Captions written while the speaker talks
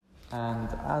And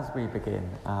as we begin,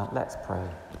 let's pray.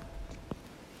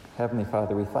 Heavenly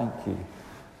Father, we thank you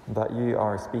that you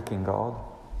are a speaking God.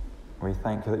 We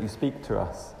thank you that you speak to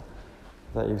us,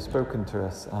 that you've spoken to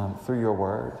us through your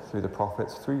word, through the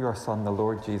prophets, through your Son, the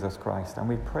Lord Jesus Christ. And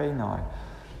we pray now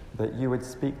that you would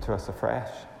speak to us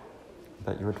afresh,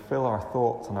 that you would fill our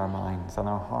thoughts and our minds and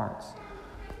our hearts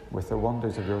with the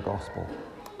wonders of your gospel.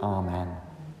 Amen.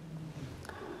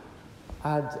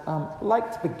 I'd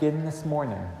like to begin this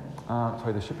morning.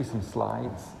 Sorry, there should be some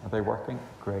slides. Are they working?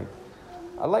 Great.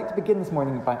 I'd like to begin this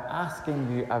morning by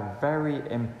asking you a very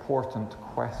important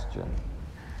question.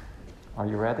 Are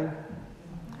you ready?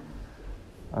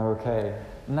 Okay,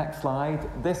 next slide.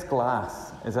 This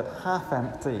glass, is it half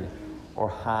empty or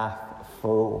half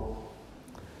full?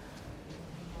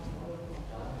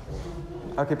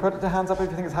 Okay, put the hands up if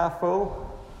you think it's half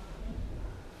full.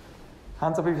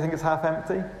 Hands up if you think it's half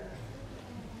empty.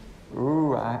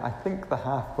 Ooh, I think the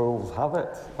half fulls have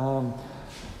it.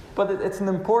 But it's an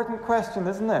important question,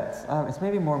 isn't it? It's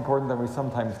maybe more important than we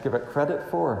sometimes give it credit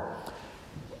for.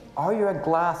 Are you a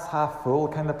glass half full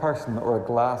kind of person or a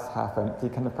glass half empty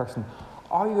kind of person?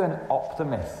 Are you an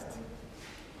optimist?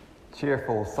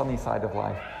 Cheerful, sunny side of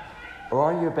life? Or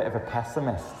are you a bit of a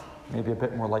pessimist? Maybe a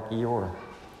bit more like Eeyore?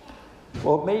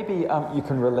 Well, maybe you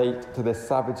can relate to this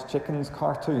Savage Chickens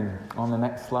cartoon on the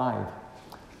next slide.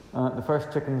 The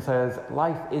first chicken says,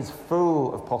 "Life is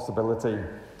full of possibility."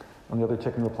 And the other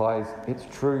chicken replies, "It's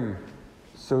true.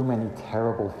 So many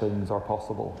terrible things are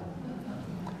possible."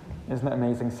 Isn't it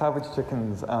amazing? Savage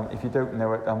Chickens, if you don't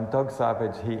know it, Doug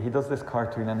Savage, he does this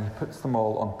cartoon and he puts them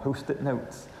all on Post-it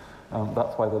notes.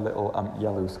 That's why they're little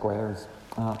yellow squares.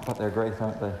 But they're great,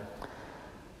 aren't they?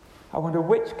 I wonder,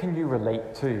 which can you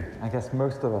relate to? I guess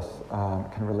most of us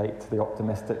can relate to the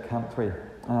optimistic, can't we?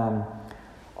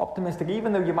 Optimistic,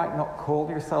 even though you might not call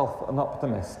yourself an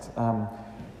optimist,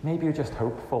 maybe you're just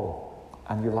hopeful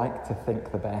and you like to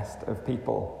think the best of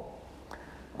people.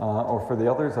 Or for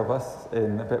the others of us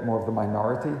in a bit more of the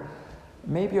minority,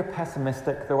 maybe you're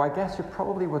pessimistic, though I guess you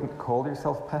probably wouldn't call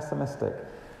yourself pessimistic.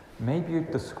 Maybe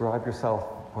you'd describe yourself,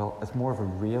 well, as more of a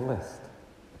realist.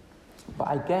 But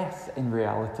I guess in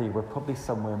reality, we're probably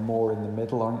somewhere more in the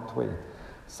middle, aren't we?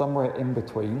 Somewhere in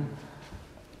between.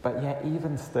 But yet,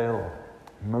 even still,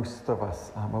 most of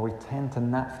us, we tend to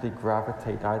naturally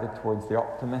gravitate either towards the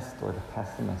optimist or the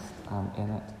pessimist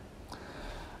in it.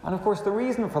 And of course, the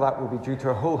reason for that will be due to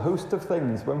a whole host of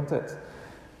things, won't it?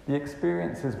 The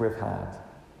experiences we've had,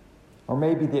 or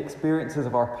maybe the experiences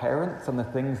of our parents and the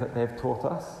things that they've taught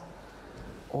us.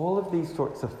 All of these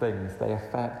sorts of things, they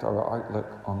affect our outlook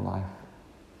on life.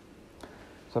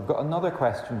 So I've got another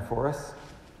question for us.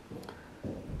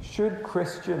 Should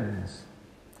Christians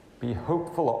be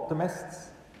hopeful optimists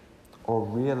or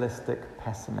realistic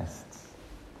pessimists?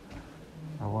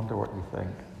 I wonder what you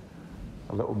think.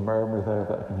 A little murmur there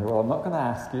that I can hear. Well, I'm not going to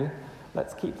ask you.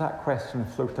 Let's keep that question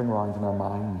floating around in our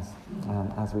minds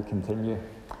as we continue.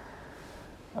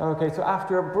 Okay, so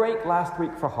after a break last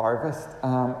week for harvest,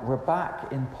 we're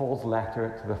back in Paul's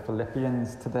letter to the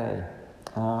Philippians today.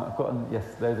 I've got,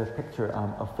 yes, there's a picture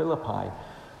of Philippi.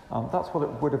 That's what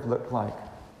it would have looked like,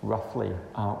 roughly,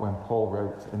 when Paul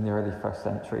wrote in the early first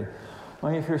century. Now,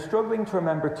 if you're struggling to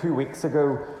remember 2 weeks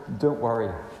ago, don't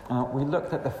worry. We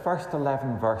looked at the first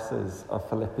 11 verses of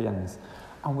Philippians,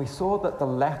 and we saw that the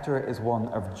letter is one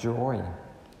of joy.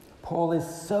 Paul is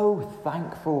so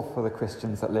thankful for the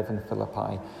Christians that live in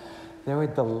Philippi. They're a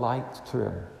delight to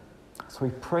him. So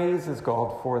he praises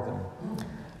God for them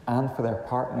and for their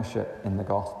partnership in the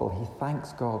gospel. He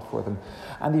thanks God for them.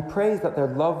 And he prays that their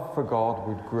love for God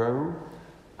would grow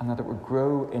and that it would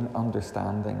grow in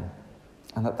understanding.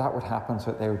 And that would happen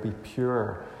so that they would be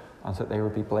pure and so that they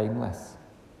would be blameless.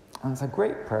 And it's a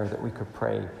great prayer that we could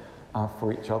pray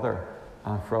for each other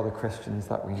and for other Christians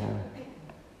that we know.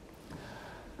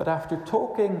 But after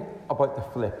talking about the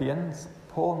Philippians,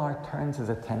 Paul now turns his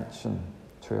attention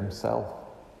to himself.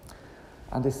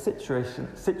 And his situation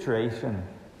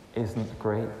isn't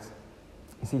great.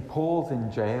 You see, Paul's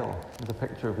in jail. There's a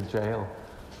picture of a jail.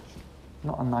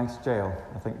 Not a nice jail.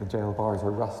 I think the jail bars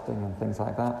are rusting and things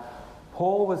like that.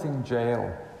 Paul was in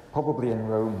jail, probably in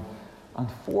Rome. And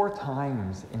 4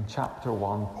 times in chapter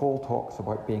 1, Paul talks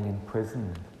about being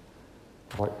imprisoned,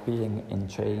 about being in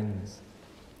chains.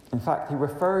 In fact, he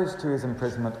refers to his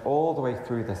imprisonment all the way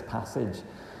through this passage.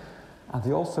 And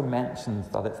he also mentions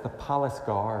that it's the palace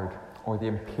guard or the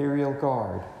imperial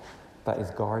guard that is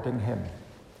guarding him.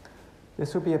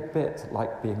 This would be a bit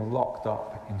like being locked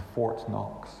up in Fort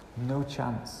Knox. No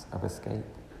chance of escape.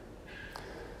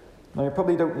 Now, you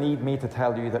probably don't need me to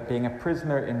tell you that being a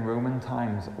prisoner in Roman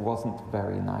times wasn't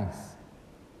very nice.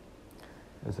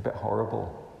 It was a bit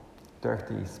horrible,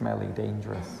 dirty, smelly,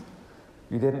 dangerous.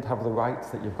 You didn't have the rights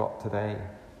that you've got today.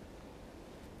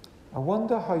 I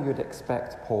wonder how you'd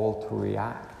expect Paul to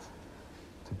react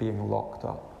to being locked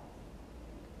up.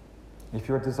 If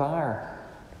your desire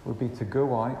would be to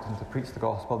go out and to preach the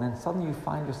gospel, then suddenly you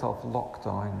find yourself locked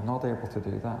down, not able to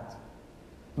do that.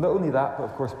 Not only that, but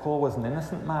of course Paul was an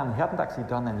innocent man. He hadn't actually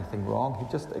done anything wrong. He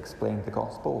just explained the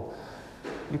gospel.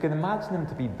 You can imagine him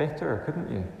to be bitter, couldn't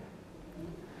you?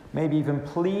 Maybe even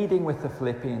pleading with the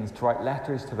Philippians to write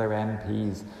letters to their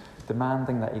MPs,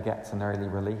 demanding that he gets an early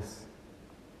release.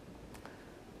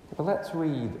 Well, let's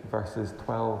read verses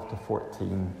 12 to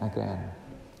 14 again.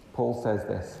 Paul says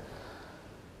this: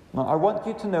 "Now I want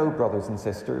you to know, brothers and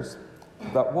sisters,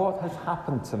 that what has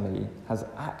happened to me has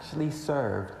actually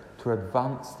served to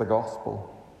advance the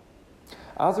gospel.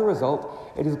 As a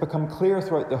result, it has become clear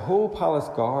throughout the whole palace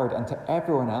guard and to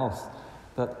everyone else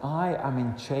that I am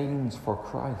in chains for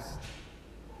Christ.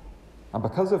 And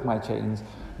because of my chains,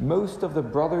 most of the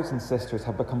brothers and sisters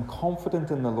have become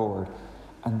confident in the Lord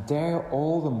and dare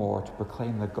all the more to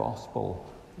proclaim the gospel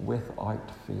without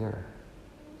fear."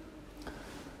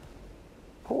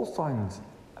 Paul sounds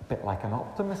a bit like an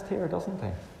optimist here, doesn't he?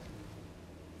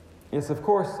 Yes, of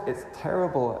course, it's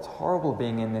terrible, it's horrible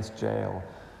being in this jail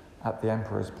at the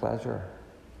emperor's pleasure.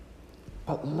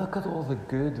 But look at all the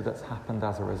good that's happened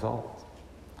as a result.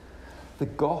 The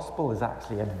gospel is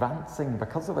actually advancing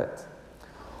because of it.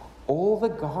 All the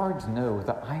guards know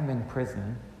that I'm in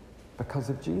prison because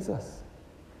of Jesus.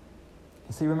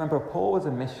 You see, remember, Paul was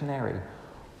a missionary.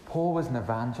 Paul was an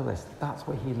evangelist. That's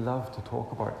what he loved to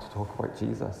talk about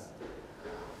Jesus.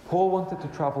 Paul wanted to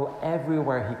travel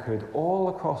everywhere he could, all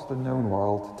across the known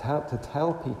world, to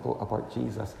tell people about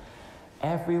Jesus.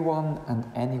 Everyone and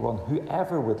anyone,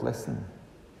 whoever would listen.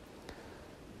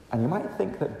 And you might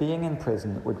think that being in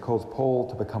prison would cause Paul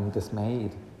to become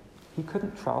dismayed. He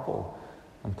couldn't travel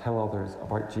and tell others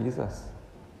about Jesus.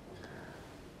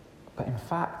 But in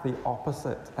fact, the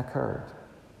opposite occurred.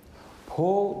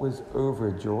 Paul was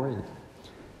overjoyed.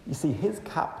 You see, his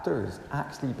captors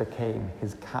actually became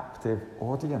his captive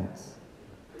audience.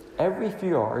 Every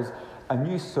few hours, a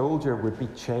new soldier would be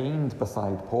chained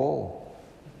beside Paul.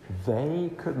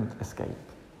 They couldn't escape.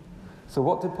 So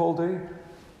what did Paul do?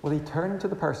 Well, he turned to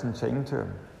the person chained to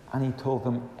him and he told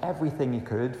them everything he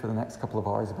could for the next couple of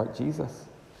hours about Jesus.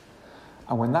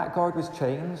 And when that guard was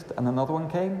changed and another one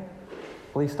came,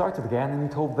 well, he started again and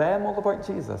he told them all about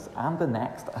Jesus, and the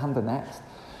next and the next.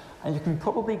 And you can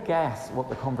probably guess what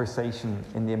the conversation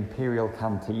in the imperial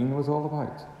canteen was all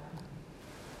about.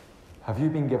 Have you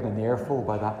been given an earful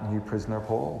by that new prisoner,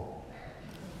 Paul?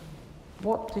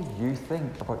 What do you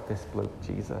think about this bloke,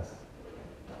 Jesus?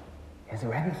 Is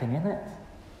there anything in it?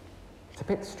 It's a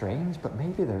bit strange, but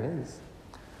maybe there is.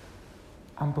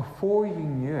 And before you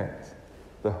knew it,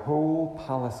 the whole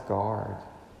palace guard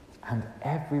and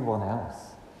everyone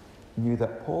else knew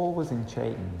that Paul was in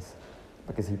chains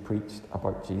because he preached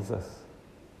about Jesus.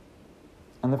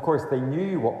 And of course, they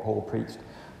knew what Paul preached.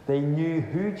 They knew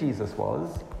who Jesus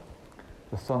was,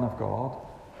 the Son of God,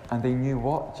 and they knew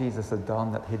what Jesus had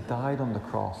done, that he died on the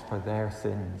cross for their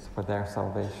sins, for their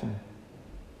salvation.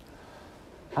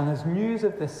 And as news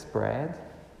of this spread,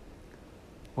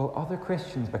 well, other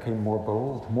Christians became more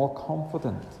bold, more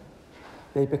confident.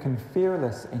 They became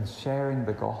fearless in sharing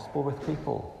the gospel with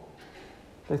people.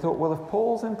 They thought, well, if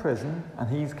Paul's in prison and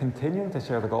he's continuing to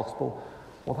share the gospel,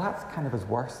 well, that's kind of as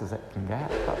worse as it can get.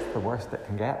 That's the worst it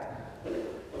can get.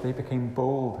 They became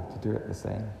bold to do it the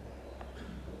same.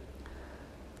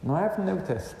 Now, I've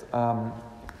noticed,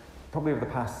 probably over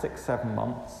the past 6-7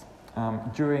 months,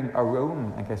 during our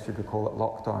own, I guess you could call it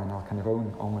lockdown, or kind of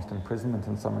own almost imprisonment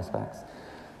in some respects,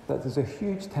 that there's a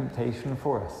huge temptation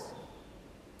for us.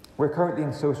 We're currently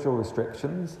in social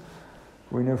restrictions.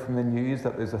 We know from the news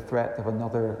that there's a threat of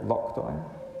another lockdown.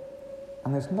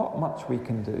 And there's not much we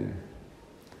can do.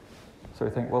 So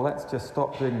we think, well, let's just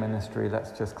stop doing ministry.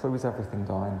 Let's just close everything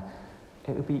down.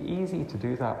 It would be easy to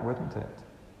do that, wouldn't it?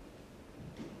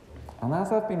 And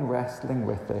as I've been wrestling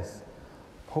with this,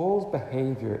 Paul's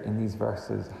behaviour in these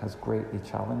verses has greatly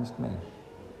challenged me.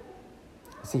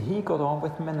 See, he got on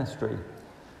with ministry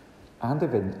and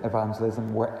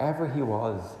evangelism wherever he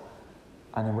was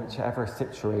and in whichever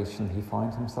situation he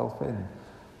found himself in.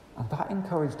 And that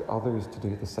encouraged others to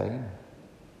do the same.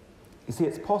 You see,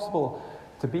 it's possible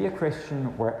to be a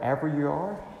Christian wherever you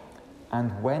are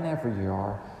and whenever you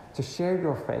are, to share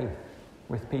your faith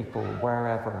with people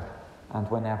wherever and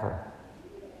whenever.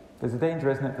 There's a danger,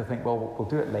 isn't it, to think, well, we'll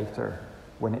do it later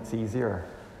when it's easier.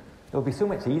 It'll be so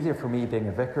much easier for me being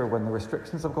a vicar when the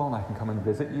restrictions have gone. I can come and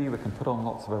visit you. We can put on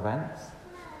lots of events.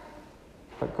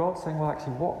 But God's saying, well,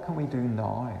 actually, what can we do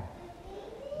now?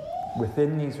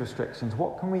 Within these restrictions,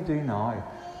 what can we do now?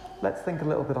 Let's think a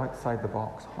little bit outside the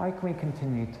box. How can we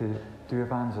continue to do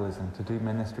evangelism, to do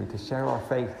ministry, to share our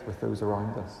faith with those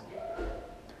around us?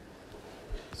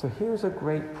 So here's a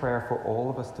great prayer for all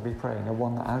of us to be praying, and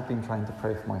one that I've been trying to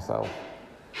pray for myself.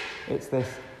 It's this: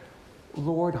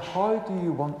 Lord, how do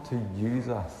you want to use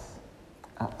us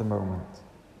at the moment?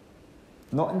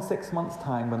 Not in 6 months'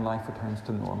 time when life returns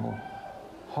to normal.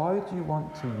 How do you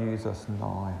want to use us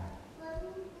now?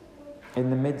 In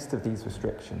the midst of these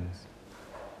restrictions.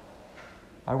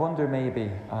 I wonder maybe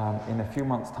in a few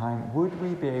months' time, would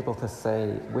we be able to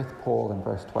say with Paul in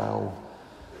verse 12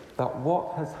 that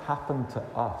what has happened to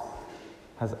us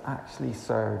has actually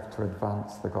served to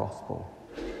advance the gospel?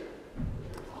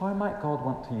 How might God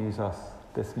want to use us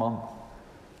this month,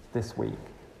 this week,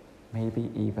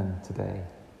 maybe even today?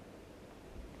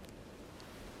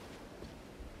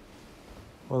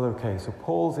 Well, okay, so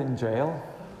Paul's in jail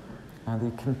and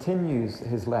he continues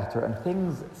his letter, and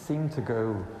things seem to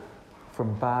go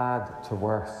from bad to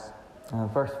worse.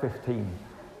 Verse 15,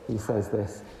 he says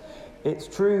this: "It's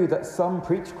true that some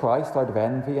preach Christ out of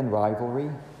envy and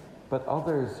rivalry, but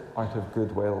others out of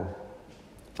goodwill.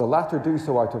 The latter do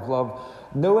so out of love,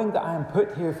 knowing that I am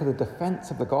put here for the defense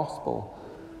of the gospel.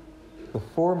 The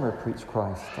former preach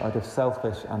Christ out of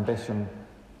selfish ambition,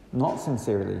 not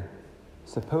sincerely,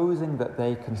 supposing that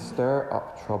they can stir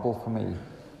up trouble for me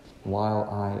while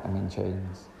I am in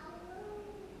chains."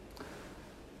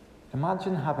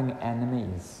 Imagine having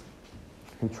enemies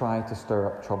who try to stir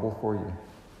up trouble for you.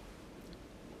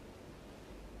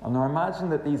 And now imagine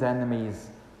that these enemies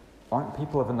aren't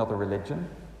people of another religion,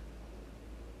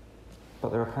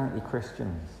 but they're apparently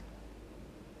Christians.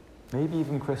 Maybe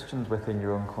even Christians within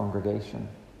your own congregation.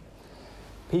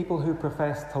 People who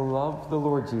profess to love the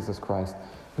Lord Jesus Christ,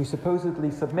 who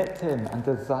supposedly submit to him and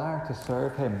desire to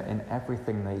serve him in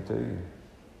everything they do.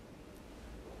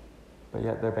 But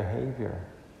yet their behaviour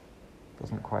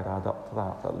doesn't quite add up to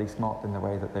that, at least not in the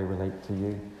way that they relate to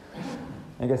you.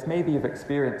 I guess maybe you've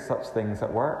experienced such things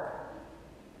at work.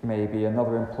 Maybe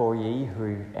another employee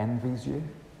who envies you.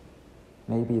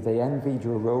 Maybe they envied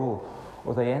your role,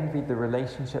 or they envied the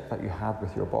relationship that you had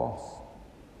with your boss.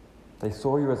 They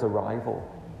saw you as a rival,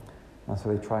 and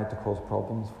so they tried to cause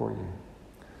problems for you.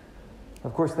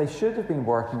 Of course, they should have been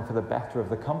working for the better of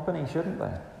the company, shouldn't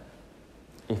they?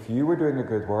 If you were doing a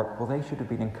good work, well, they should have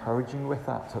been encouraging you with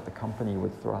that so that the company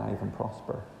would thrive and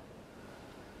prosper.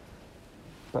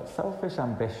 But selfish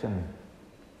ambition,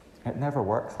 it never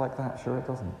works like that, sure it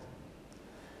doesn't.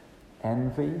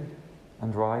 Envy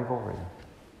and rivalry,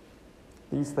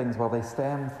 these things, well, they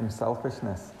stem from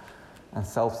selfishness and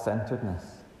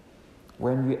self-centeredness.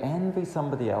 When you envy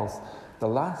somebody else, the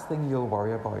last thing you'll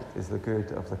worry about is the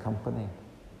good of the company.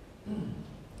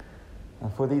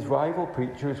 And for these rival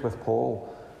preachers with Paul,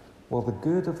 well, the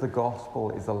good of the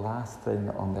gospel is the last thing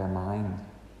on their mind.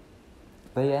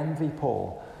 They envy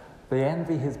Paul. They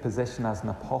envy his position as an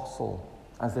apostle,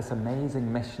 as this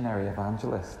amazing missionary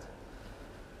evangelist.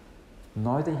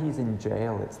 Now that he's in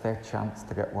jail, it's their chance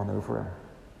to get one over him.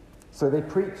 So they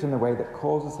preach in a way that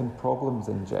causes him problems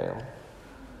in jail.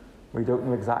 We don't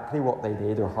know exactly what they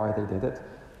did or how they did it,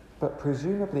 but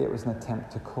presumably it was an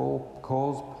attempt to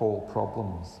cause Paul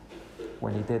problems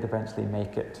when he did eventually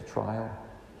make it to trial.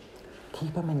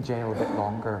 Keep him in jail a bit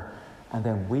longer, and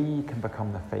then we can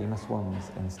become the famous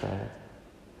ones instead.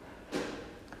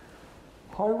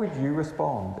 How would you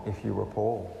respond if you were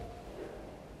Paul?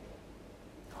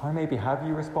 How maybe have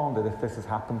you responded if this has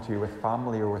happened to you with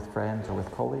family or with friends or with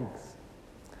colleagues?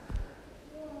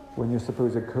 When your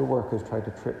supposed co-workers try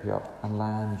to trip you up and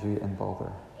land you in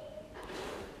bother?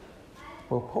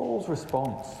 Well, Paul's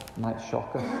response might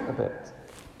shock us a bit.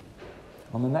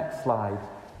 On the next slide,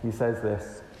 he says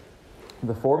this: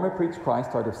 "The former preach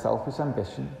Christ out of selfish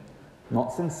ambition,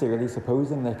 not sincerely,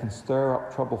 supposing they can stir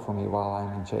up trouble for me while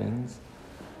I'm in chains."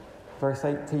 Verse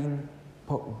 18,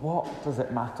 "But what does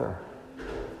it matter?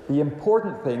 The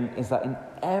important thing is that in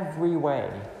every way,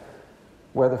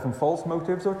 whether from false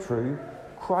motives or true,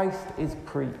 Christ is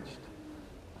preached,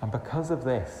 and because of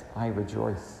this, I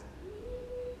rejoice."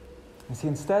 You see,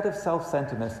 instead of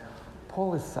self-centeredness,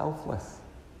 Paul is selfless.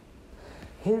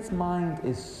 His mind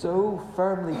is so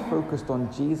firmly focused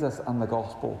on Jesus and the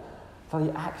gospel that he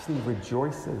actually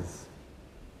rejoices.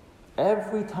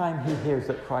 Every time he hears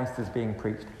that Christ is being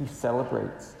preached, he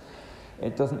celebrates.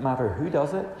 It doesn't matter who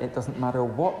does it, it doesn't matter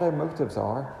what their motives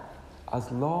are,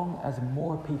 as long as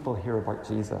more people hear about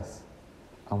Jesus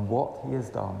and what he has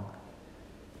done.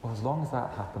 Well, as long as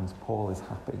that happens, Paul is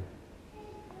happy.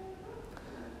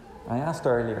 I asked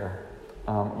earlier,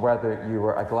 whether you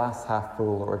were a glass half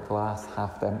full or a glass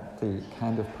half empty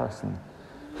kind of person.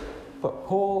 But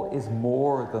Paul is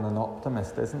more than an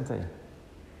optimist, isn't he?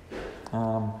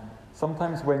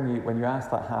 Sometimes when you ask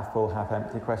that half full, half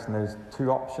empty question, there's two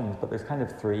options, but there's kind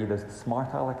of three. There's the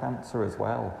smart aleck answer as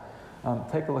well.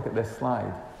 Take a look at this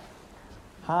slide.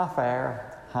 Half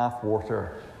air, half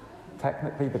water.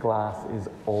 Technically, the glass is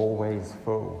always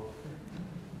full.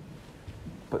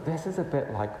 But this is a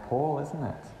bit like Paul, isn't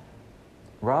it?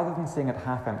 Rather than seeing it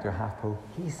half empty or half full,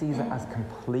 he sees it as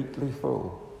completely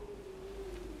full.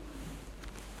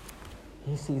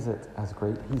 He sees it as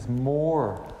great. He's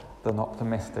more than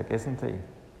optimistic, isn't he?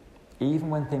 Even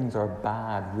when things are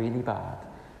bad, really bad,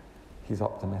 he's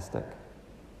optimistic.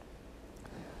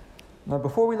 Now,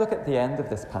 before we look at the end of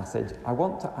this passage, I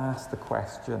want to ask the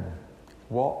question,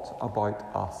 what about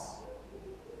us?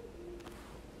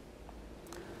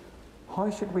 How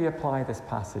should we apply this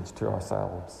passage to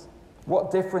ourselves?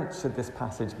 What difference should this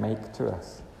passage make to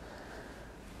us?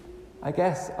 I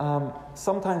guess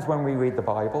sometimes when we read the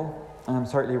Bible,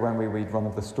 certainly when we read one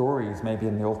of the stories, maybe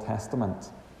in the Old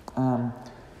Testament,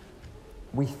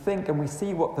 we think and we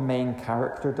see what the main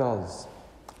character does.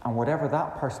 And whatever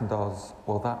that person does,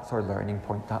 well, that's our learning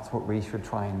point. That's what we should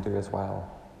try and do as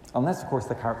well. Unless, of course,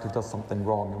 the character does something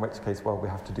wrong, in which case, well, we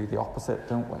have to do the opposite,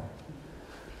 don't we?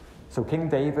 So King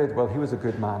David, well, he was a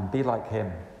good man. Be like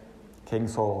him. King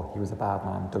Saul, he was a bad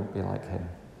man. Don't be like him.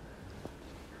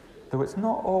 Though it's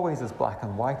not always as black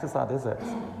and white as that, is it?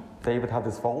 David had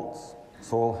his faults.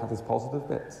 Saul had his positive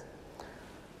bits.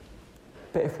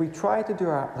 But if we try to do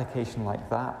our application like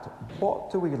that, what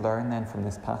do we learn then from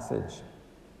this passage?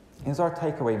 Is our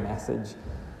takeaway message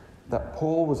that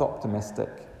Paul was optimistic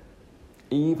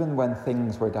even when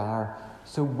things were dire,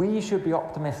 so we should be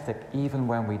optimistic even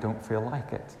when we don't feel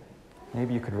like it?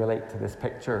 Maybe you could relate to this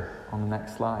picture on the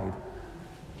next slide.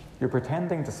 You're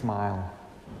pretending to smile,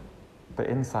 but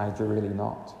inside you're really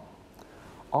not.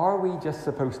 Are we just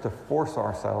supposed to force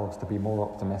ourselves to be more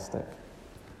optimistic?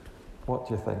 What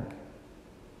do you think?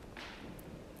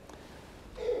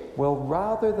 Well,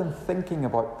 rather than thinking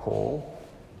about Paul,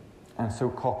 and so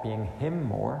copying him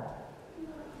more,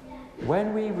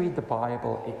 when we read the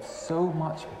Bible, it's so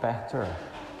much better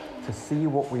to see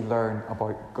what we learn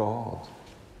about God,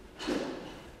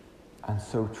 and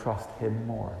so trust him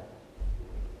more.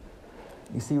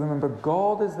 You see, remember,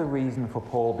 God is the reason for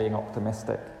Paul being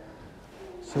optimistic.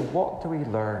 So what do we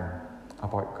learn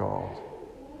about God?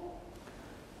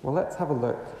 Well, let's have a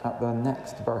look at the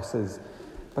next verses,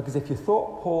 because if you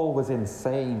thought Paul was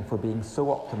insane for being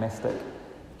so optimistic,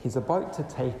 he's about to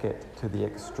take it to the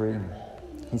extreme.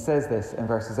 He says this in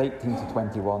verses 18 to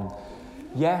 21.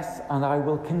 Yes, and I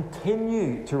will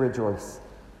continue to rejoice,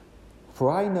 for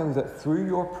I know that through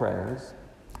your prayers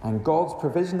and God's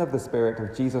provision of the Spirit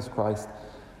of Jesus Christ,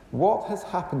 what has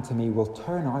happened to me will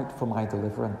turn out for my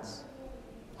deliverance.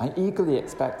 I eagerly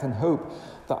expect and hope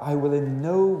that I will in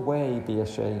no way be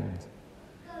ashamed,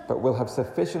 but will have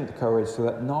sufficient courage so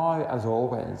that now, as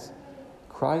always,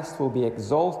 Christ will be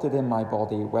exalted in my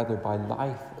body, whether by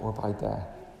life or by death.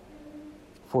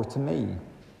 For to me,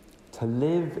 to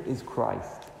live is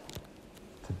Christ,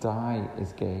 to die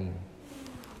is gain.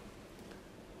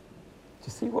 Do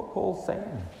you see what Paul's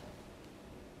saying?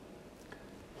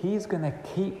 He's going to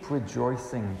keep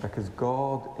rejoicing because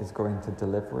God is going to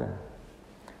deliver him.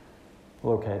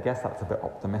 Well, okay, I guess that's a bit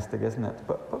optimistic, isn't it?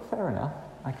 But fair enough.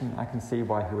 I can see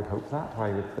why he would hope that, why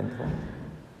he would think that.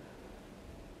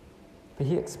 But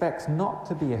he expects not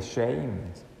to be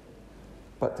ashamed,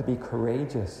 but to be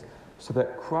courageous, so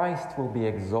that Christ will be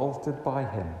exalted by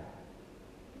him,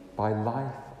 by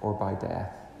life or by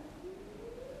death.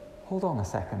 Hold on a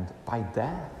second, by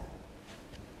death?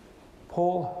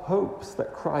 Paul hopes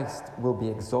that Christ will be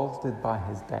exalted by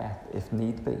his death if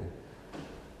need be.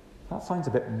 That sounds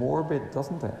a bit morbid,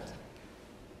 doesn't it?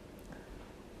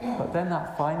 But then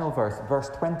that final verse, verse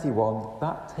 21,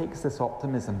 that takes this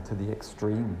optimism to the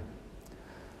extreme.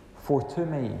 For to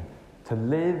me, to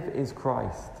live is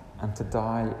Christ, and to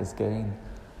die is gain.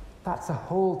 That's a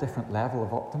whole different level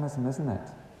of optimism, isn't it?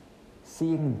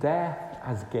 Seeing death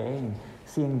as gain,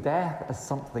 seeing death as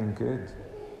something good.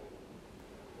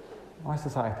 Our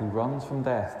society runs from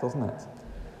death, doesn't it?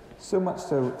 So much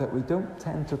so that we don't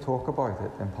tend to talk about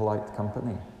it in polite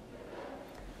company.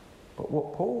 But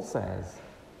what Paul says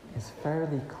is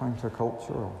fairly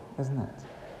countercultural, isn't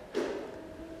it?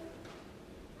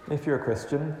 If you're a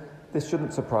Christian, this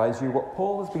shouldn't surprise you. What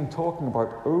Paul has been talking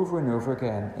about over and over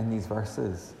again in these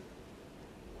verses,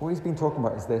 what he's been talking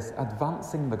about is this: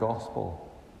 advancing the gospel.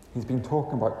 He's been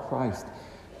talking about Christ.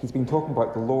 He's been talking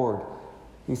about the Lord.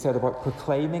 He said about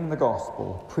proclaiming the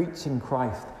gospel, preaching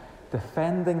Christ,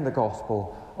 defending the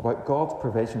gospel about God's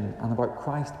provision and about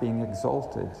Christ being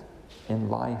exalted in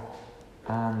life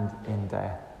and in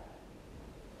death.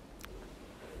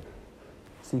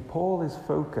 See, Paul is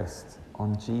focused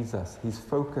on Jesus. He's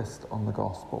focused on the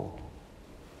gospel.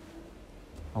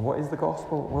 And what is the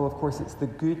gospel? Well, of course, it's the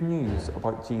good news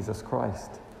about Jesus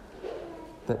Christ.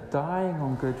 That dying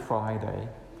on Good Friday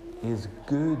is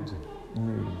good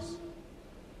news.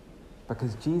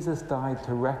 Because Jesus died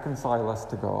to reconcile us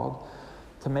to God,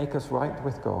 to make us right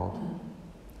with God.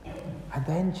 And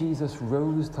then Jesus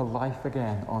rose to life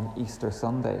again on Easter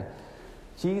Sunday.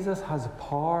 Jesus has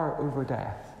power over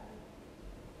death.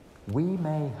 We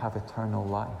may have eternal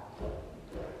life.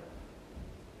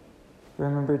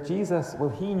 Remember, Jesus, well,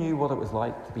 he knew what it was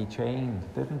like to be chained,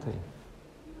 didn't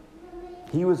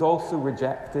he? He was also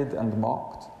rejected and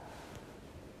mocked,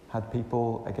 had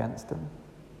people against him.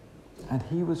 And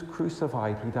he was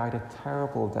crucified. He died a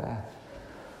terrible death.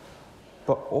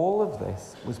 But all of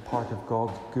this was part of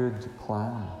God's good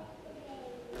plan.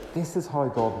 This is how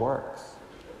God works.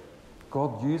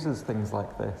 God uses things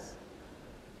like this.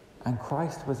 And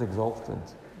Christ was exalted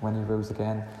when he rose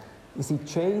again. You see,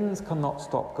 chains cannot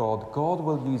stop God. God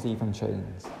will use even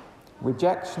chains.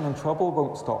 Rejection and trouble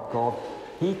won't stop God.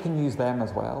 He can use them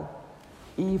as well.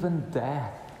 Even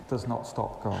death does not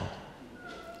stop God.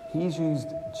 He's used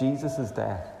Jesus'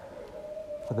 death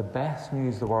for the best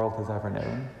news the world has ever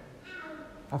known.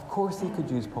 Of course he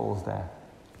could use Paul's death.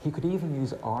 He could even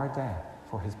use our death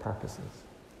for his purposes.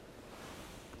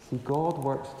 See, God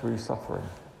works through suffering,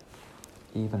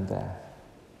 even death.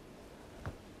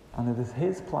 And it is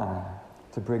his plan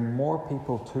to bring more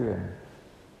people to him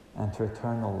and to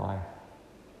eternal life.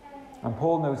 And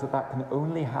Paul knows that that can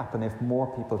only happen if more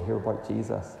people hear about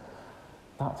Jesus.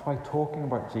 That's why talking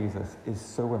about Jesus is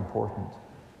so important.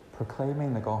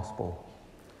 Proclaiming the gospel,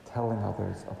 telling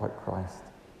others about Christ.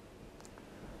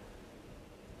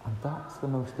 And that's the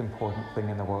most important thing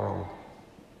in the world.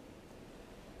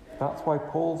 That's why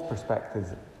Paul's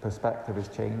perspective is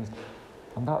changed.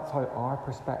 And that's how our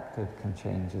perspective can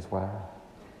change as well.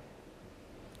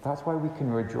 That's why we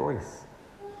can rejoice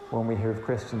when we hear of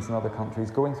Christians in other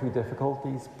countries going through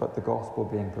difficulties, but the gospel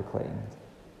being proclaimed.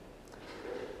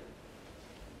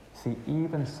 See,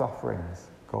 even sufferings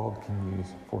God can use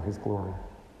for his glory.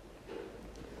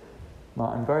 Now,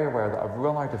 I'm very aware that I've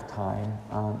run out of time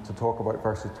to talk about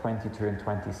verses 22 and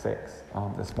 26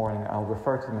 this morning. I'll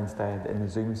refer to them instead in the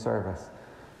Zoom service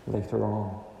later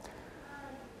on.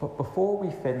 But before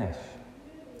we finish,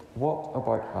 what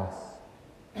about us?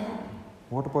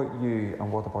 What about you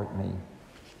and what about me?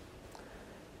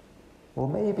 Well,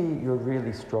 maybe you're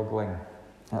really struggling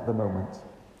at the moment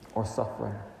or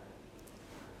suffering.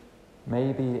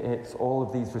 Maybe it's all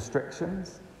of these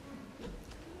restrictions.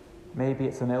 Maybe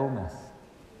it's an illness.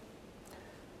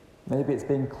 Maybe it's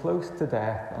being close to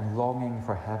death and longing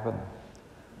for heaven.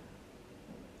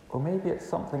 Or maybe it's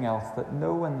something else that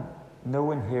no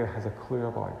one here has a clue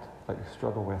about, that you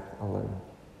struggle with alone.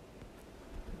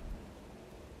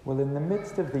 Well, in the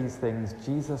midst of these things,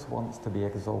 Jesus wants to be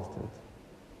exalted.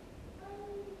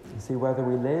 You see, whether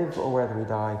we live or whether we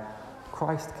die,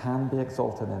 Christ can be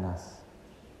exalted in us.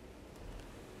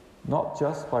 Not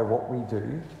just by what we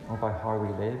do or by how we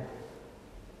live,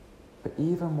 but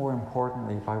even more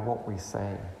importantly by what we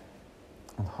say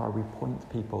and how we point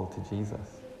people to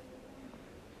Jesus.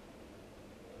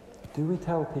 Do we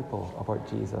tell people about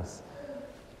Jesus?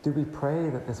 Do we pray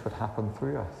that this would happen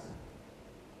through us?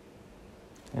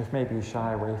 If maybe you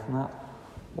shy away from that,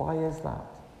 why is that?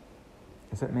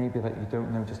 Is it maybe that you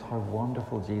don't know just how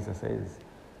wonderful Jesus is?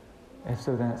 If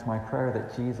so, then it's my prayer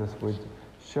that Jesus would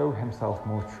show himself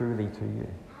more truly to you.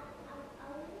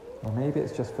 Or maybe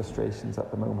it's just frustrations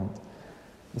at the moment.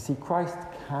 You see, Christ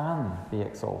can be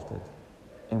exalted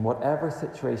in whatever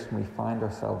situation we find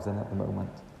ourselves in at the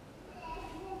moment.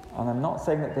 And I'm not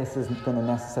saying that this isn't going to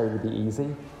necessarily be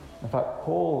easy. In fact,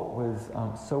 Paul was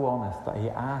so honest that he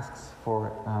asks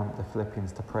for the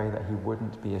Philippians to pray that he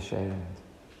wouldn't be ashamed,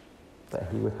 that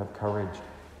he would have courage.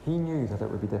 He knew that it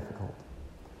would be difficult.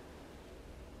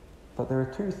 But there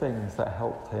are two things that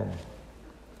helped him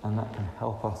and that can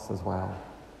help us as well.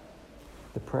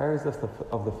 The prayers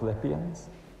of the Philippians,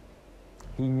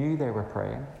 he knew they were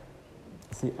praying.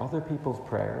 See, other people's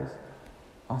prayers,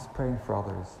 us praying for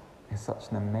others, is such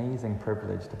an amazing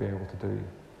privilege to be able to do.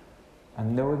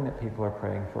 And knowing that people are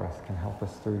praying for us can help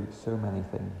us through so many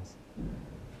things.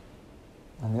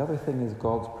 And the other thing is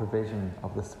God's provision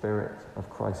of the Spirit of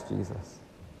Christ Jesus.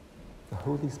 The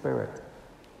Holy Spirit.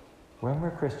 When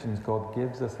we're Christians, God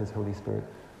gives us his Holy Spirit.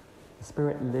 The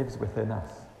Spirit lives within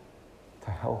us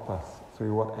to help us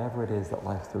through whatever it is that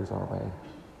life throws our way.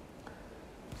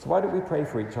 So why don't we pray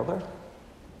for each other?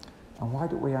 And why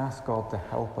don't we ask God to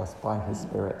help us by his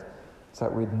Spirit so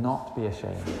that we'd not be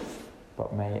ashamed,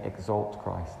 but may exalt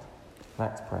Christ?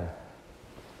 Let's pray.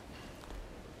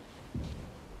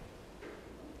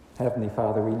 Heavenly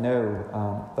Father, we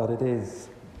know that it is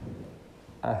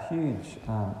a huge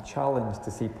challenge to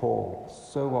see Paul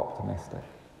so optimistic.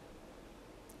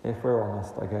 If we're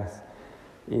honest, I guess,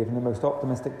 even the most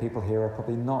optimistic people here are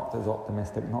probably not as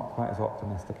optimistic, not quite as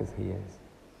optimistic as he is.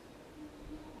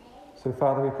 So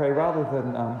Father, we pray, rather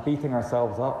than beating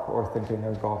ourselves up or thinking,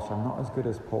 oh gosh, I'm not as good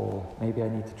as Paul, maybe I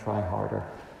need to try harder.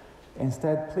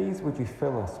 Instead, please would you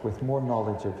fill us with more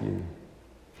knowledge of you,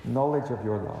 knowledge of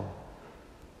your love,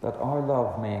 that our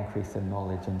love may increase in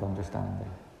knowledge and understanding.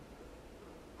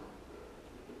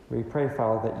 We pray,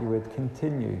 Father, that you would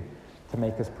continue to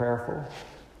make us prayerful,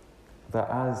 that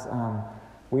as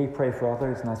we pray for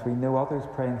others and as we know others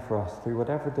praying for us through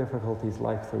whatever difficulties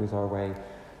life throws our way,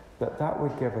 that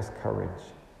would give us courage,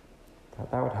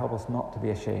 that would help us not to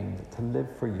be ashamed, to live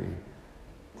for you,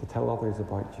 to tell others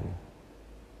about you.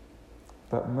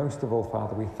 But most of all,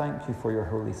 Father, we thank you for your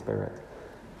Holy Spirit,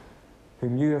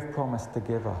 whom you have promised to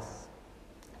give us,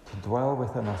 to dwell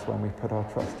within us when we put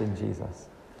our trust in Jesus.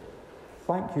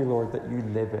 Thank you, Lord, that you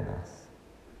live in us,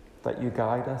 that you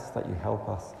guide us, that you help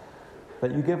us,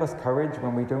 that you give us courage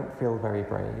when we don't feel very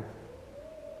brave,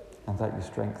 and that you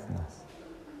strengthen us.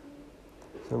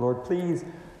 So, Lord, please,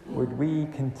 would we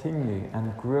continue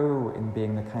and grow in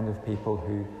being the kind of people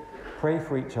who pray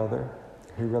for each other,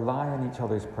 who rely on each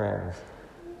other's prayers,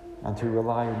 and who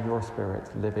rely on your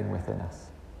Spirit living within us.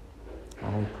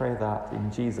 And we pray that in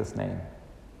Jesus' name.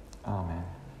 Amen.